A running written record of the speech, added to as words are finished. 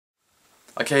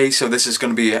Okay, so this is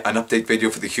going to be an update video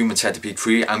for the Human Centipede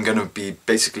 3. I'm going to be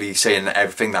basically saying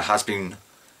everything that has been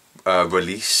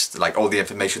released, like all the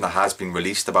information that has been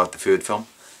released about the third film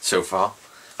so far.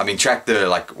 I mean, check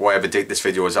the, whatever date this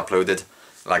video was uploaded.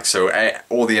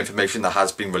 All the information that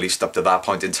has been released up to that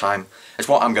point in time is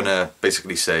what I'm going to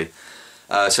basically say.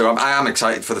 I am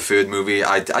excited for the third movie.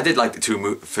 I did like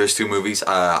the first two movies.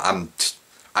 I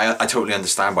totally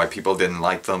understand why people didn't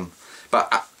like them,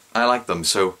 but I like them,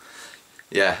 so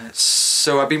yeah.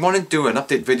 So I've been wanting to do an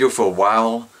update video for a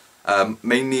while,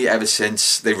 mainly ever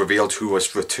since they revealed who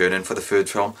was returning for the third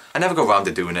film. I never got around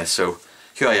to doing this, so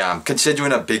here I am.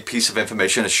 Considering a big piece of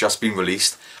information has just been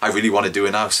released, I really want to do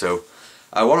it now. So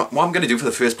what I'm going to do for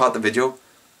the first part of the video,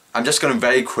 I'm just going to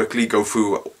very quickly go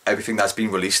through everything that's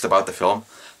been released about the film.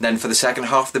 And then for the second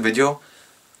half of the video,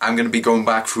 I'm going to be going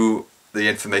back through the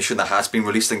information that has been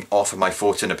released and offer my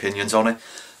thoughts and opinions on it.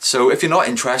 So if you're not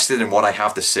interested in what I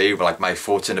have to say, like my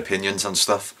thoughts and opinions on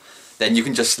stuff, then you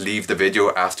can just leave the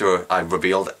video after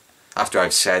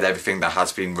I've said everything that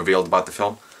has been revealed about the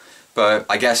film. But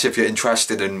I guess if you're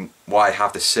interested in what I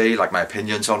have to say, like my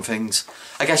opinions on things,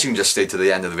 I guess you can just stay to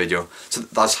the end of the video. So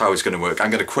that's how it's going to work. I'm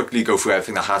going to quickly go through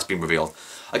everything that has been revealed.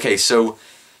 Okay, so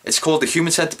it's called The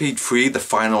Human Centipede 3, The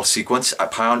Final Sequence.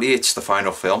 Apparently it's the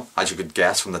final film, as you could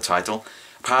guess from the title.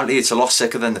 Apparently it's a lot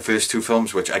sicker than the first two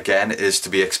films, which again is to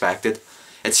be expected.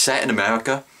 It's set in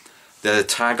America. The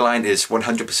tagline is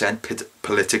 100%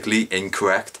 politically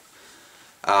incorrect.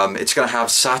 It's going to have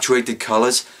saturated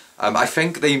colours. I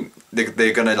think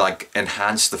they're going to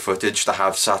enhance the footage to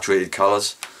have saturated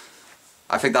colours.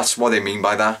 I think that's what they mean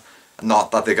by that.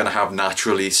 Not that they're going to have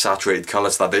naturally saturated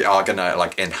colours, that they are going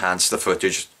to enhance the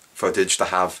footage to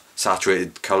have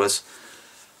saturated colours.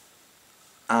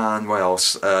 And what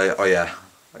else? Oh yeah,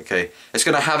 okay. It's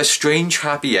going to have a strange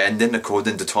happy ending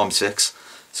according to Tom Six.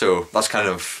 So that's kind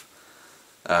of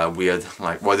weird.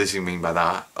 What does he mean by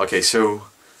that? Okay, so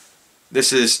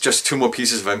this is just two more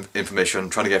pieces of information. I'm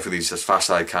trying to get through these as fast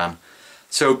as I can.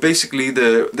 So basically,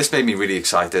 this made me really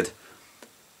excited.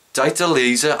 Dieter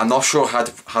Laser, I'm not sure how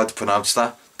to pronounce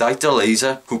that. Dieter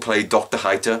Laser, who played Dr.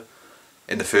 Heiter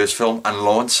in the first film, and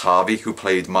Laurence Harvey, who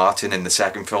played Martin in the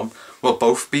second film, will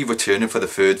both be returning for the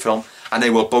third film, and they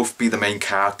will both be the main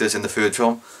characters in the third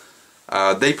film.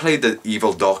 They played the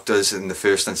evil doctors in the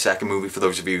first and second movie, for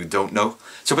those of you who don't know.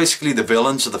 So basically the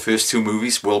villains of the first two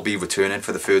movies will be returning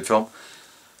for the third film.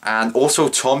 And also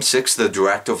Tom Six, the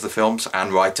director of the films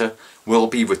and writer, will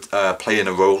be playing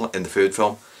a role in the third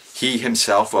film. He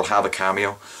himself will have a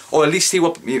cameo, or at least he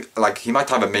will, he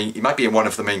might be one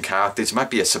of the main characters, he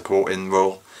might be a supporting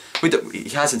role. He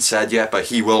hasn't said yet, but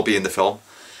he will be in the film.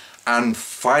 And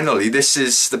finally, this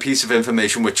is the piece of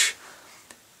information which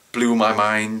blew my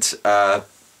mind. The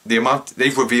amount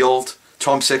they've revealed,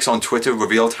 Tom Six on Twitter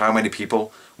revealed how many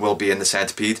people will be in the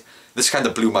Centipede. This kind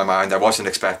of blew my mind. I wasn't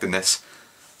expecting this.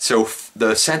 So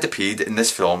the Centipede in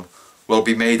this film will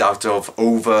be made out of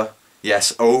over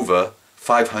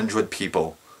 500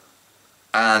 people.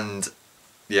 And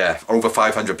yeah, over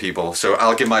 500 people. So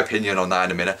I'll give my opinion on that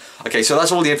in a minute. Okay, so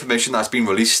that's all the information that's been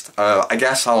released. I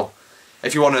guess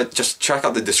if you want to just check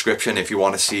out the description if you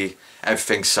want to see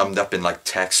everything summed up in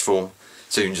text form,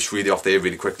 so you can just read it off there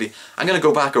really quickly. I'm going to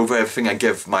go back over everything and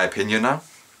give my opinion now.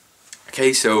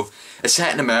 Okay, so it's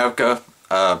set in America.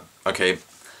 Okay,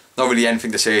 not really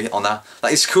anything to say on that.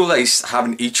 It's cool that he's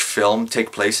having each film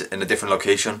take place in a different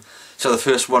location. So the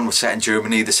first one was set in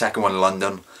Germany, the second one in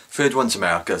London, third one's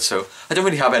America. So I don't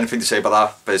really have anything to say about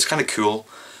that, but it's kind of cool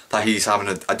that he's having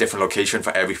a different location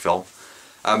for every film.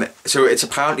 So it's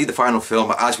apparently the final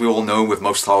film. As we all know, with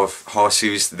most horror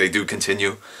series, they do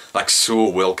continue. Saw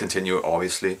will continue,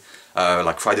 obviously.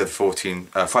 Friday the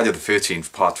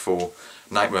 13th, Part 4,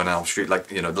 Nightmare on Elm Street.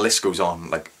 The list goes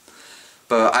on.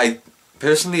 But I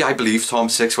believe Tom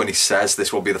Six when he says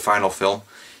this will be the final film.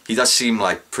 He does seem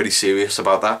pretty serious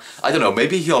about that. I don't know,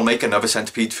 maybe he'll make another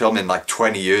Centipede film in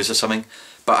 20 years or something.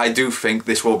 But I do think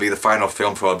this will be the final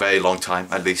film for a very long time,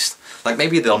 at least.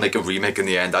 Maybe they'll make a remake in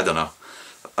the end, I don't know.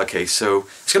 Okay, so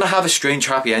it's going to have a strange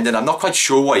happy ending. I'm not quite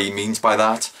sure what he means by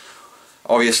that.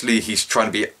 Obviously he's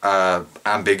trying to be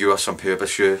ambiguous on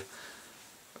purpose here.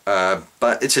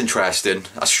 But it's interesting.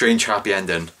 A strange happy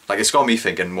ending. It's got me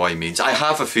thinking what he means. I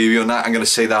have a theory on that. I'm going to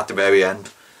say that at the very end.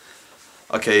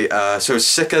 Okay, so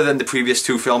sicker than the previous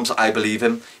two films, I believe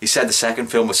him. He said the second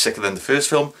film was sicker than the first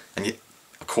film, and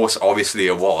of course, obviously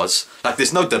it was.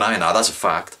 There's no denying that, that's a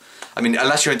fact. I mean,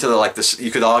 unless you're into this,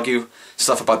 you could argue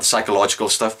stuff about the psychological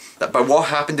stuff. But what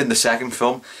happened in the second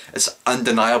film is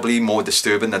undeniably more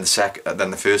disturbing than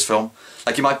the first film.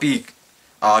 You might be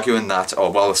arguing that, oh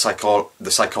well, the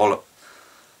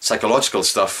psychological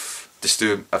stuff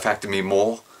affected me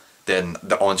more than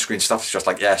the on-screen stuff. It's just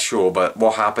like, yeah, sure, but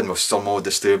what happened was still more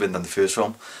disturbing than the first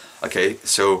film. Okay,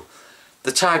 so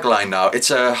the tagline now, it's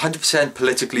 100%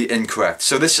 politically incorrect.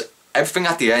 So this, everything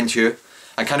at the end here,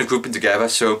 I'm kind of grouping together,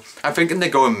 so I'm thinking they're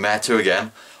going meta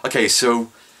again. Okay,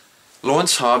 so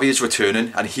Laurence Harvey is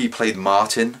returning, and he played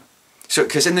Martin. So,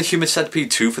 because in the Human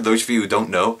Centipede 2, for those of you who don't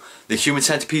know, the Human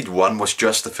Centipede 1 was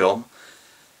just the film.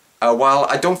 While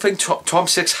I don't think Tom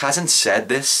Six hasn't said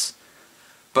this,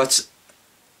 but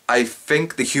I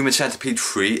think the Human Centipede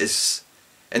 3 is...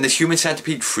 In the Human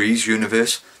Centipede 3's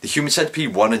universe, the Human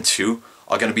Centipede 1 and 2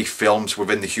 are going to be films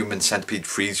within the Human Centipede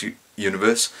 3's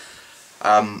universe.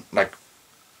 Like,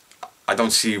 I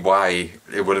don't see why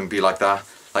it wouldn't be like that.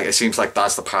 Like, it seems like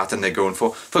that's the pattern they're going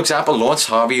for. For example, Laurence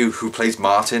Harvey, who plays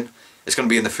Martin, is going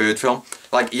to be in the third film.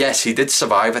 Like, yes, he did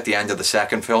survive at the end of the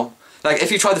second film. Like,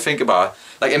 if you try to think about it,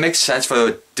 like, it makes sense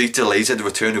for Dieter Laser to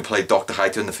return, who played Dr.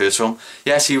 Heiter in the first film.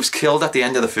 Yes, he was killed at the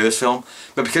end of the first film,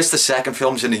 but because the second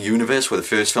film's in a universe where the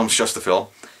first film's just a film,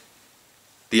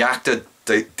 the actor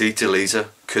Dieter Laser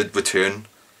could return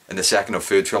in the second or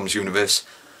third film's universe.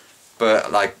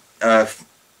 But, like,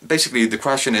 basically the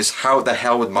question is, how the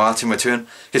hell would Martin return?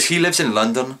 Because he lives in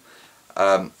London.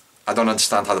 I don't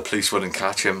understand how the police wouldn't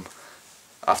catch him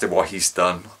after what he's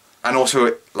done. And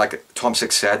also, like Tom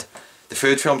Six said, the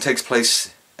third film takes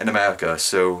place in America,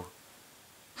 so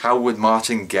how would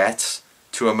Martin get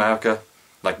to America?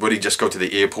 Like, would he just go to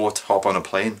the airport, hop on a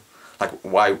plane? Like,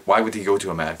 why would he go to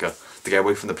America? To get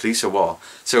away from the police or what?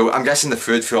 So I'm guessing the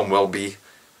third film will be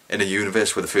in a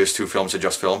universe where the first two films are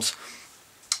just films.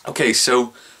 Okay,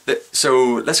 so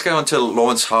let's get on to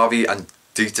Laurence Harvey and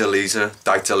Dieter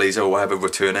Laser or whatever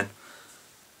returning.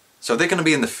 So they're going to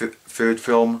be in the third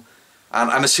film, and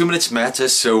I'm assuming it's meta,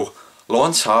 so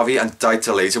Laurence Harvey and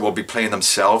Dieter Laser will be playing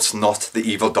themselves, not the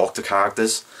evil doctor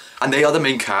characters, and they are the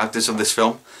main characters of this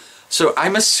film. So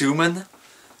I'm assuming,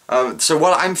 so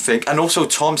what I'm thinking, and also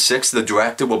Tom Six, the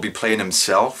director, will be playing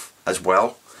himself as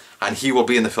well, and he will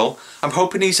be in the film. I'm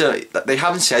hoping they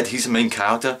haven't said he's the main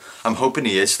character, I'm hoping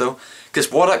he is though,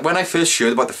 because when I first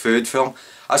heard about the third film,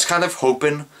 I was kind of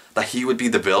hoping that he would be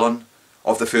the villain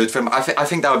of the third film. I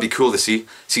think that would be cool to see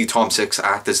Tom Six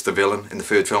act as the villain in the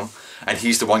third film, and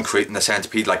he's the one creating the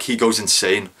centipede. Like, he goes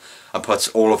insane and puts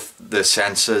all of the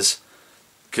sensors,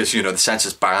 because, you know, the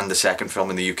censors banned the second film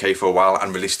in the UK for a while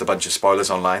and released a bunch of spoilers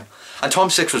online, and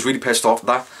Tom Six was really pissed off at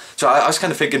that. So I was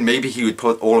kind of thinking maybe he would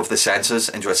put all of the sensors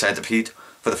into a centipede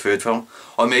for the third film,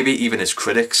 or maybe even his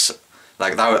critics.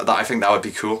 Like, that I think that would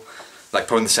be cool, like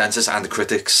putting the sensors and the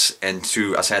critics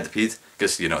into a centipede,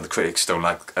 because, you know, the critics don't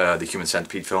like the Human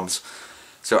Centipede films.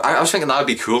 So I was thinking that would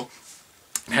be cool.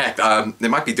 Heck, they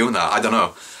might be doing that, I don't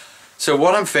know. So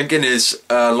what I'm thinking is,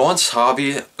 Laurence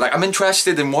Harvey, like, I'm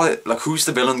interested in who's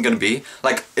the villain going to be?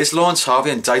 Like, is Laurence Harvey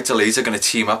and Dieter Laser going to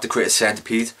team up to create a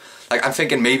centipede? Like, I'm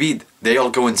thinking maybe they'll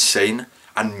go insane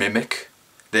and mimic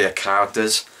their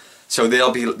characters. So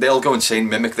they'll go insane,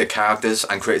 mimic their characters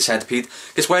and create a centipede.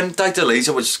 Because when Dieter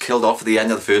Laser was killed off at the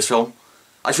end of the first film,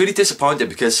 I was really disappointed,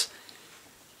 because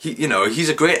he's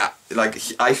a great,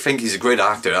 I think he's a great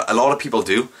actor. A lot of people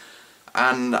do.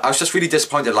 And I was just really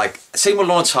disappointed. Like, same with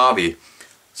Laurence Harvey.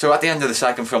 So at the end of the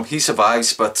second film, he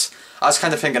survives, but I was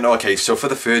kind of thinking, okay, so for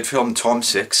the third film, Tom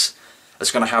Six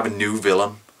is going to have a new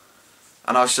villain.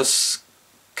 And I was just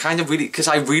kind of really, because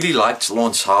I really liked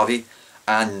Laurence Harvey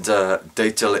and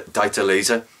Dieter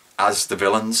Laser as the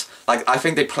villains. Like, I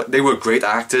think they were great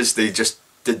actors. They just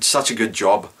did such a good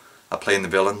job at playing the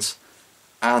villains.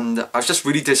 And I was just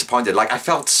really disappointed. Like, I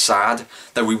felt sad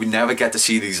that we would never get to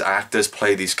see these actors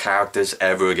play these characters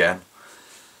ever again.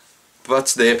 But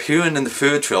they appear in the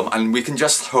third film, and we can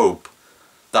just hope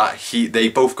that they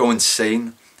both go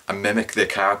insane and mimic their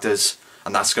characters,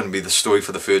 and that's going to be the story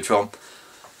for the third film.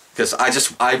 Because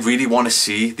I really want to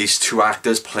see these two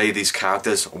actors play these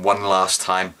characters one last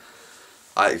time.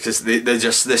 Because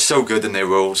they're so good in their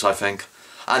roles, I think.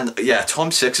 And yeah,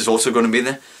 Tom Six is also going to be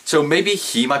there. So maybe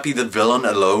he might be the villain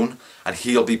alone, and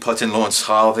he'll be putting Laurence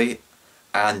Harvey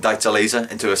and Dieter Laser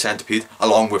into a centipede,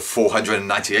 along with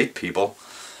 498 people.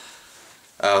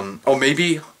 Or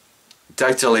maybe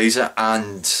Dieter Laser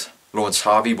and Laurence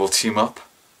Harvey will team up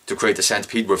to create a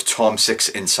centipede with Tom Six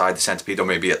inside the centipede, or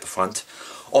maybe at the front.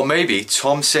 Or maybe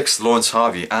Tom Six, Laurence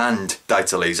Harvey and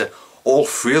Dieter Laser, all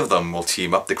three of them will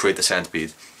team up to create the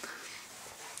centipede.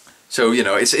 So, you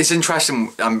know, it's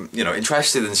interesting. I'm,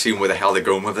 interested in seeing where the hell they're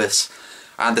going with this.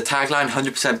 And the tagline,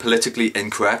 100% politically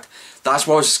incorrect, that's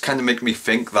what was kind of making me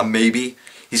think that maybe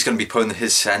he's going to be putting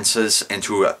his censors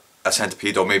into a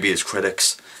centipede, or maybe his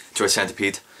critics into a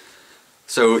centipede.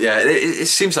 So yeah, it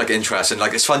seems like interesting.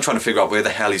 Like, it's fun trying to figure out where the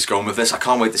hell he's going with this. I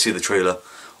can't wait to see the trailer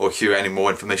or hear any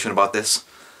more information about this.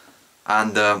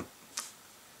 And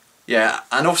yeah,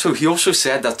 and also he also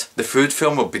said that the third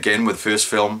film will begin with the first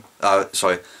film.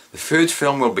 The third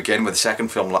film will begin where the second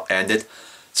film ended.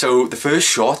 So the first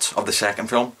shot of the second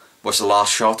film was the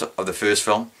last shot of the first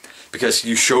film, because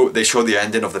they show the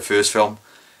ending of the first film,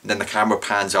 and then the camera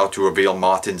pans out to reveal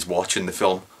Martin's watching the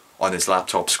film on his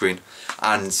laptop screen.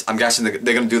 And I'm guessing they're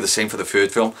going to do the same for the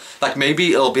third film. Like,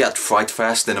 maybe it'll be at Fright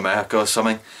Fest in America or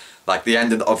something. Like, the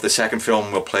ending of the second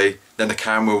film will play, then the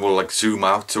camera will like zoom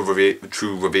out to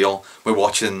reveal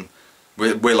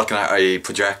we're looking at a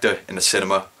projector in the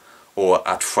cinema or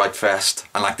at Fright Fest,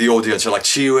 and like the audience are like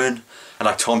cheering, and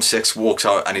like Tom Six walks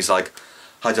out and he's like,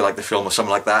 "How'd you like the film?" or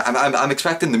something like that. I'm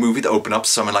expecting the movie to open up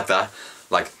something like that,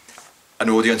 like an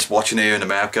audience watching here in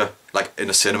America, like in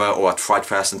a cinema or at Fright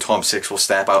Fest, and Tom Six will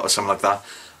step out or something like that.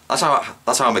 That's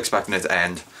how I'm expecting it to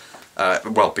end.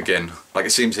 Begin. Like,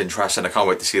 it seems interesting. I can't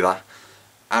wait to see that.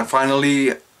 And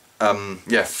finally,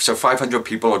 yeah, so 500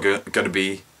 people are going to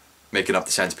be making up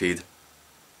the Centipede.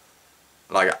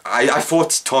 Like, I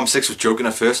thought Tom Six was joking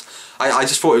at first. I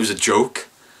just thought it was a joke,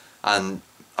 and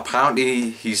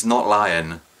apparently he's not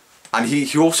lying. And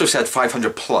he also said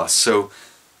 500 plus, so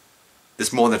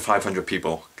there's more than 500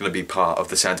 people going to be part of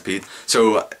the Centipede.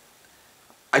 So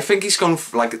I think he's gone,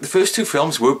 like, the first two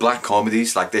films were black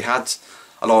comedies. Like, they had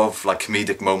a lot of like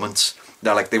comedic moments.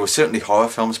 They were certainly horror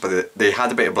films, but they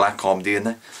had a bit of black comedy in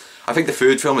there. I think the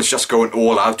third film is just going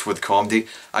all out with comedy.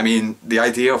 I mean, the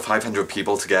idea of 500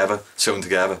 people together, sewn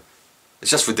together,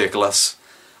 it's just ridiculous.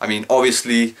 I mean,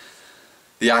 obviously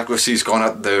the accuracy's gone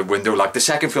out the window. Like, the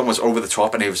second film was over the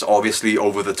top, and it was obviously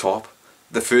over the top.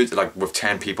 The third, like, with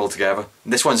 10 people together.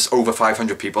 And this one's over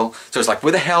 500 people. So it's like,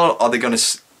 where the hell are they gonna,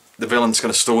 the villain's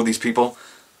gonna store these people?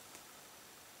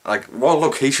 Like, what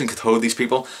location could hold these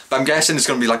people? But I'm guessing it's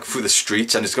going to be like through the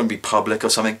streets, and it's going to be public or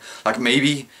something. Like,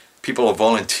 maybe people are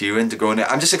volunteering to go in there.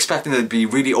 I'm just expecting it to be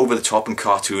really over the top and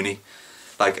cartoony.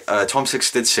 Like, Tom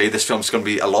Six did say this film's going to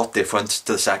be a lot different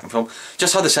to the second film.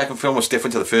 Just how the second film was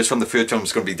different to the first film, the third film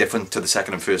is going to be different to the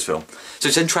second and first film. So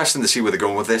it's interesting to see where they're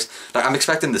going with this. Like, I'm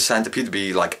expecting the Centipede to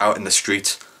be like out in the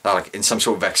street, like in some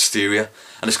sort of exterior,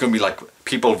 and it's going to be like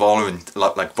people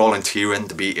volunteering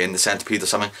to be in the Centipede or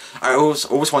something. I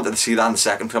always wanted to see that in the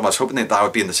second film. I was hoping that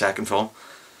would be in the second film,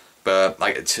 but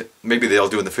like, maybe they'll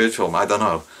do in the third film, I don't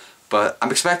know. But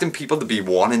I'm expecting people to be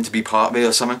wanting to be part of it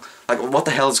or something. Like, what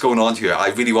the hell is going on here? I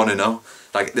really want to know.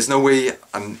 Like, there's no way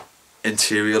an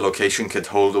interior location could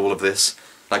hold all of this.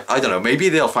 Like, I don't know, maybe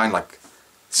they'll find like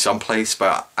some place,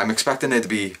 but I'm expecting it to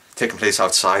be taking place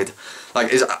outside.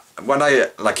 Like, when I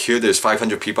like hear there's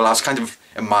 500 people, I was kind of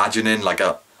imagining like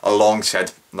a long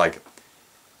set, like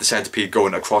the Centipede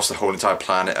going across the whole entire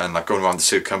planet and like going around the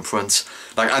circumference.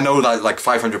 Like, I know that like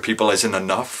 500 people isn't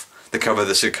enough to cover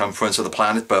the circumference of the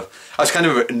planet, but I was kind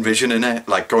of envisioning it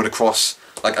like going across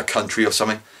like a country or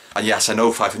something. And yes, I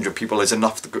know 500 people isn't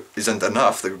enough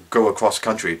to go across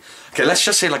country. Okay, let's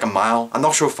just say like a mile. I'm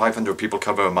not sure if 500 people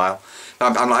cover a mile.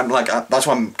 I'm like, that's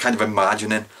what I'm kind of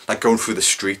imagining, like going through the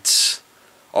streets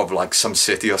of like some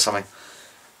city or something.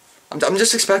 I'm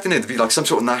just expecting it to be like some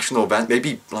sort of national event.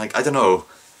 Maybe like, I don't know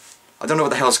what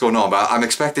the hell's going on, but I'm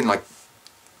expecting like,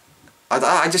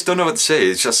 I just don't know what to say.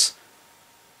 It's just,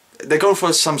 they're going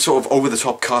for some sort of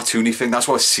over-the-top cartoony thing. That's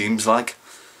what it seems like.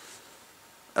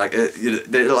 Like,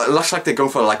 it looks like they're going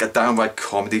for like a downright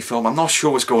comedy film. I'm not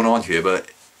sure what's going on here, but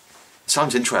it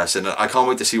sounds interesting. I can't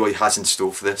wait to see what he has in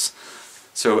store for this.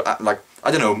 So like, I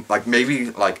don't know, like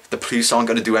maybe like the police aren't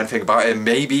going to do anything about it.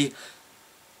 Maybe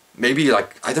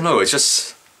like, I don't know, it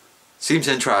just seems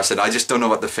interesting. I just don't know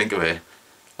what to think of it.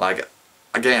 Like,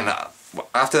 again,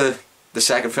 after the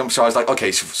second film, so I was like,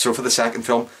 okay, so for the second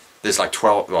film, there's like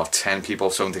 10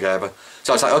 people sewn together.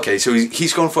 So I was like, okay, so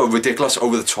he's going for a ridiculous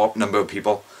over-the-top number of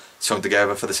people sewn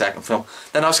together for the second film.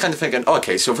 Then I was kind of thinking,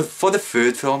 okay, so for the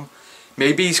third film,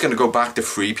 maybe he's going to go back to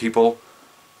 3 people,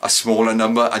 a smaller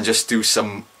number, and just do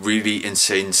some really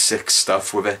insane, sick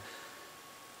stuff with it.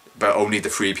 But only the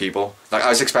 3 people. Like, I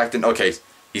was expecting, okay,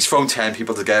 he's thrown 10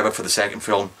 people together for the second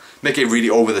film, make it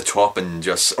really over-the-top and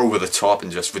just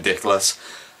ridiculous.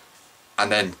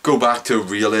 And then go back to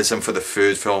realism for the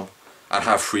third film and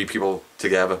have 3 people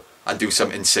together and do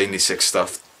some insanely sick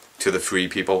stuff to the 3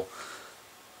 people.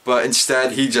 But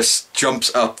instead he just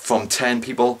jumps up from 10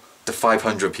 people to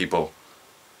 500 people.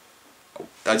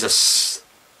 I'm just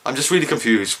really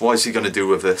confused. What is he going to do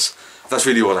with this? That's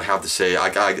really all I have to say.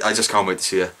 I just can't wait to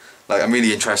see it. Like, I'm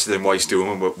really interested in what he's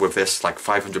doing with this, like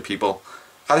 500 people.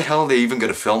 How the hell are they even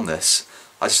going to film this?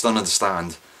 I just don't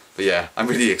understand. But But yeah, I'm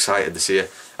really excited to see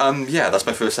it. Yeah, that's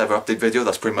my first ever update video.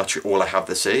 That's pretty much all I have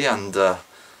to say, and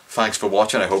thanks for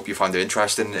watching. I hope you found it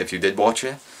interesting if you did watch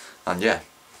it. And yeah,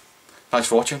 thanks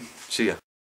for watching. See ya.